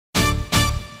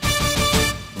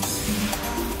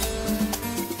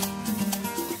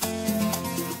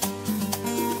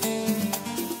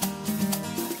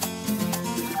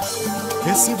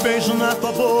Esse beijo na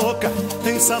tua boca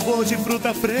tem sabor de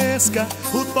fruta fresca.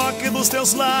 O toque dos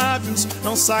teus lábios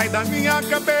não sai da minha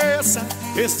cabeça.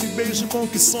 Esse beijo com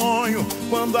que sonho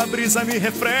quando a brisa me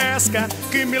refresca,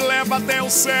 que me leva até o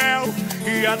céu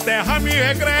e a terra me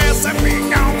regressa.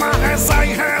 Minha alma reza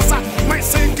e reza, mas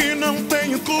sei que não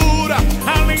tenho cura.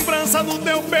 A lembrança do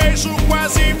teu beijo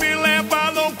quase me leva à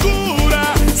loucura.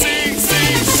 Sim,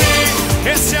 sim, sim,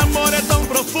 esse amor é tão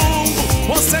profundo.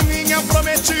 Você é minha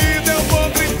prometida, eu vou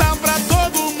gritar pra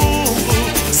todo mundo.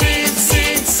 Sim,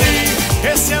 sim, sim,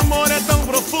 esse amor é tão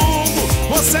profundo.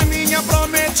 Você é minha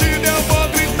prometida, eu vou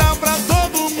gritar pra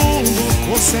todo mundo.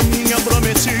 Você é minha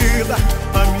prometida,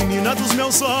 a menina dos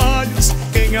meus olhos,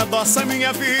 quem adoça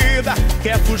minha vida, que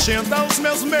afugenta os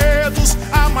meus medos.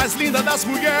 A mais linda das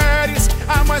mulheres,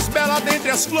 a mais bela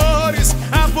dentre as flores,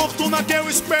 a fortuna que eu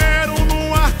espero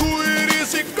num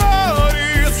arco-íris de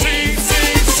cores. Sim,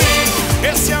 sim, sim,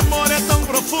 esse amor é tão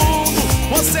profundo.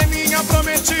 Você é minha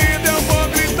prometida, eu vou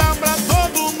gritar pra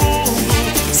todo mundo.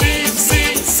 Sim,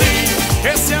 sim, sim,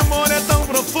 esse amor é tão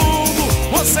profundo.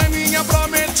 Você é minha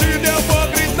prometida, eu vou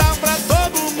gritar pra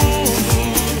todo mundo.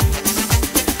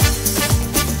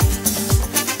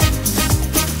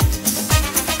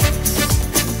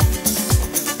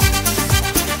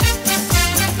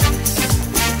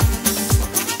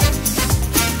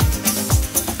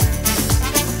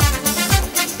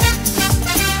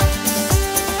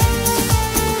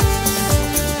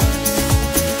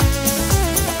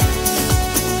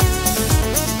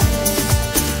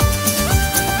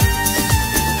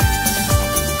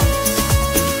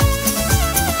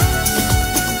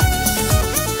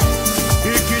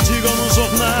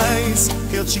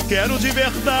 Eu te quero de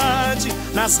verdade,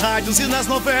 nas rádios e nas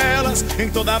novelas, em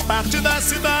toda parte da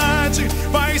cidade.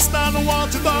 Vai estar no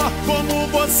outdoor, como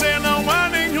você não há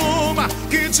nenhuma.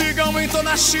 Que digam em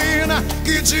toda a China,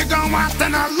 que digam até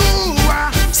na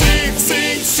lua. Sim,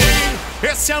 sim, sim,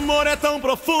 esse amor é tão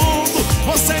profundo.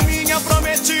 Você é minha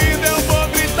prometida, eu vou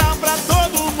gritar pra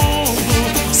todo mundo.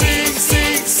 Sim,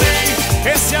 sim, sim,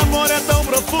 esse amor é tão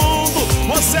profundo.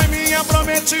 Você é minha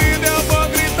prometida, eu vou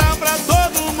gritar pra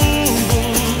todo mundo.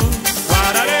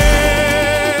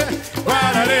 Guararé,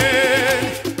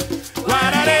 guararé,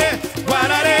 guararé,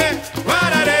 guararé,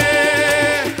 guararé,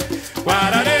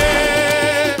 guararé,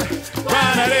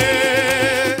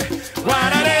 guararé,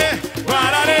 guararé,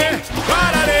 guararé,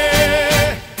 guararé.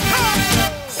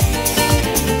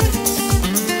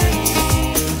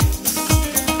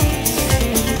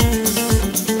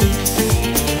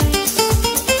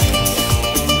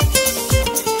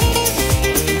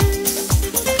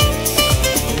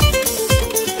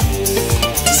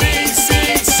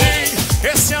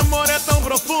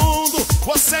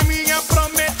 Você é minha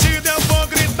prometida, eu vou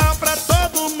gritar pra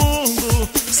todo mundo.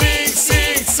 Sim,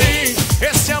 sim, sim,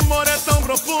 esse amor é tão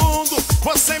profundo.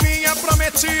 Você é minha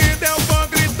prometida, eu vou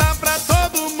gritar pra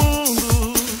todo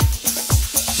mundo.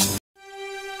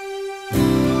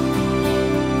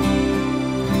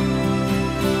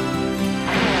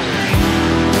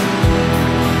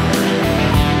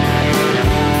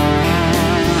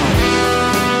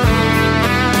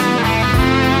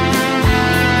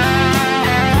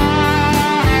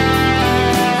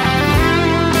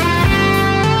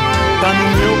 Tá no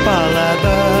meu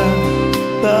paladar,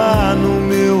 tá no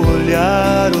meu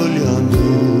olhar olhando.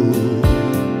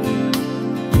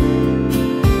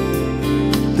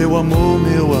 Teu amor,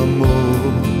 meu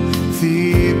amor,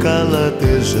 fica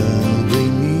latejando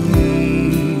em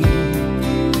mim.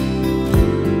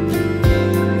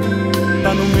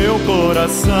 Tá no meu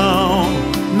coração,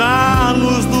 na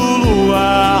luz do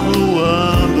luar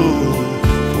luando,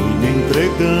 fui me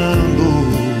entregando.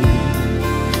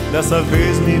 Dessa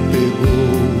vez me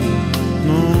pegou,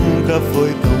 nunca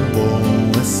foi tão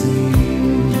bom assim.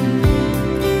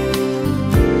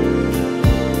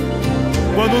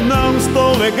 Quando não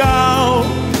estou legal,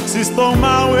 se estou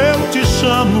mal eu te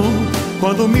chamo.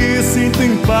 Quando me sinto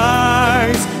em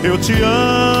paz, eu te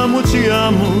amo, te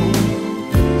amo.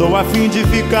 Tô a fim de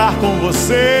ficar com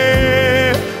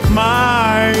você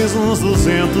mais uns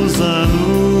 200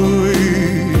 anos.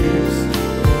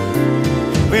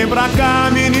 Vem pra cá,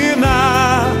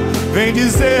 menina, vem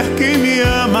dizer que me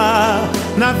ama.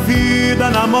 Na vida,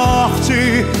 na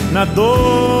morte, na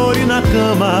dor e na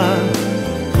cama.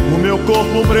 O meu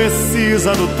corpo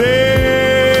precisa do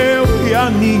teu e a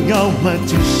minha alma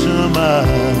te chama.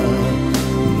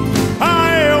 Ah,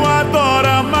 eu adoro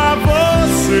amar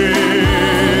você,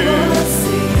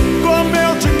 como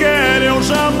eu te quero eu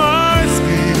jamais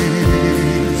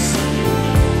quis.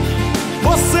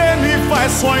 Você me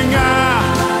faz sonhar,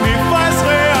 me faz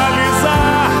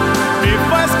realizar, me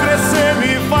faz crescer,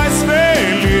 me faz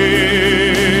feliz.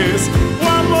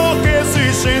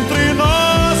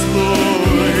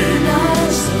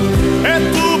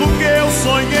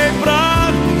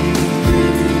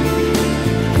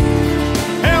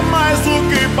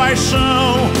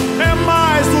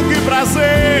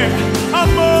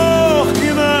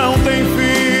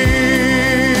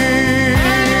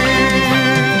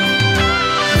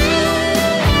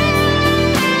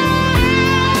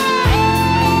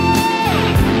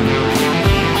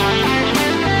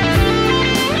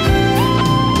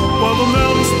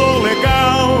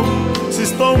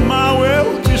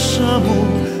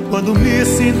 Quando me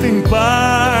sinto em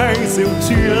paz, eu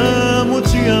te amo,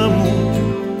 te amo.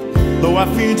 Tô a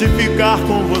fim de ficar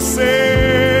com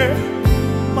você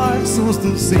mais uns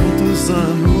 200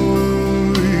 anos.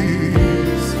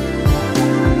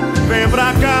 Vem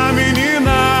pra cá,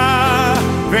 menina,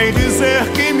 vem dizer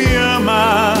que me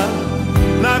ama.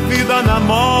 Na vida, na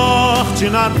morte,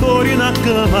 na dor e na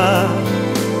cama.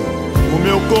 O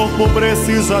meu corpo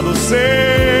precisa do seu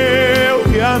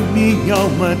e a minha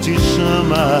alma te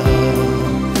chama.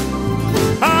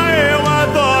 Ah, eu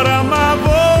adoro amar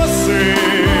você.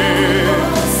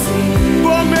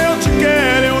 Como eu te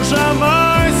quero, eu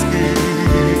jamais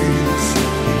quis.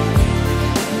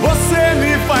 Você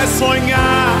me faz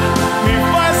sonhar, me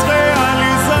faz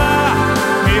realizar,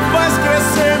 me faz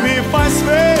crescer, me faz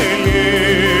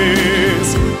feliz.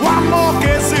 O amor que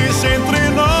existe entre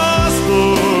nós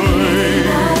dois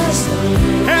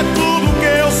é tudo que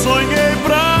eu sonhei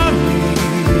pra mim.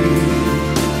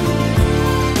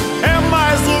 É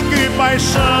mais do que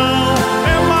paixão,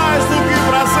 é mais do que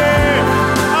prazer,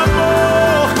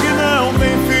 amor que não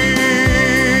tem fim.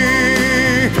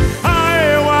 Ah,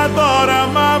 eu adoro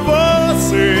amar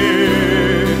você.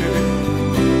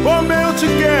 Como eu te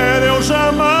quero, eu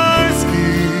jamais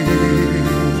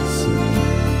quis.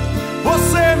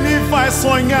 Você me faz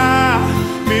sonhar,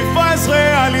 me faz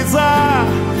realizar,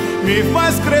 me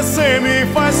faz crescer, me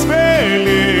faz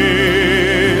feliz.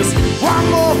 O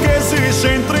amor que existe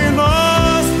entre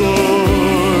nós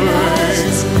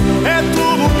dois é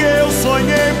tudo que eu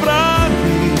sonhei pra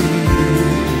mim.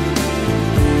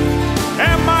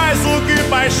 É mais do que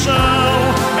paixão,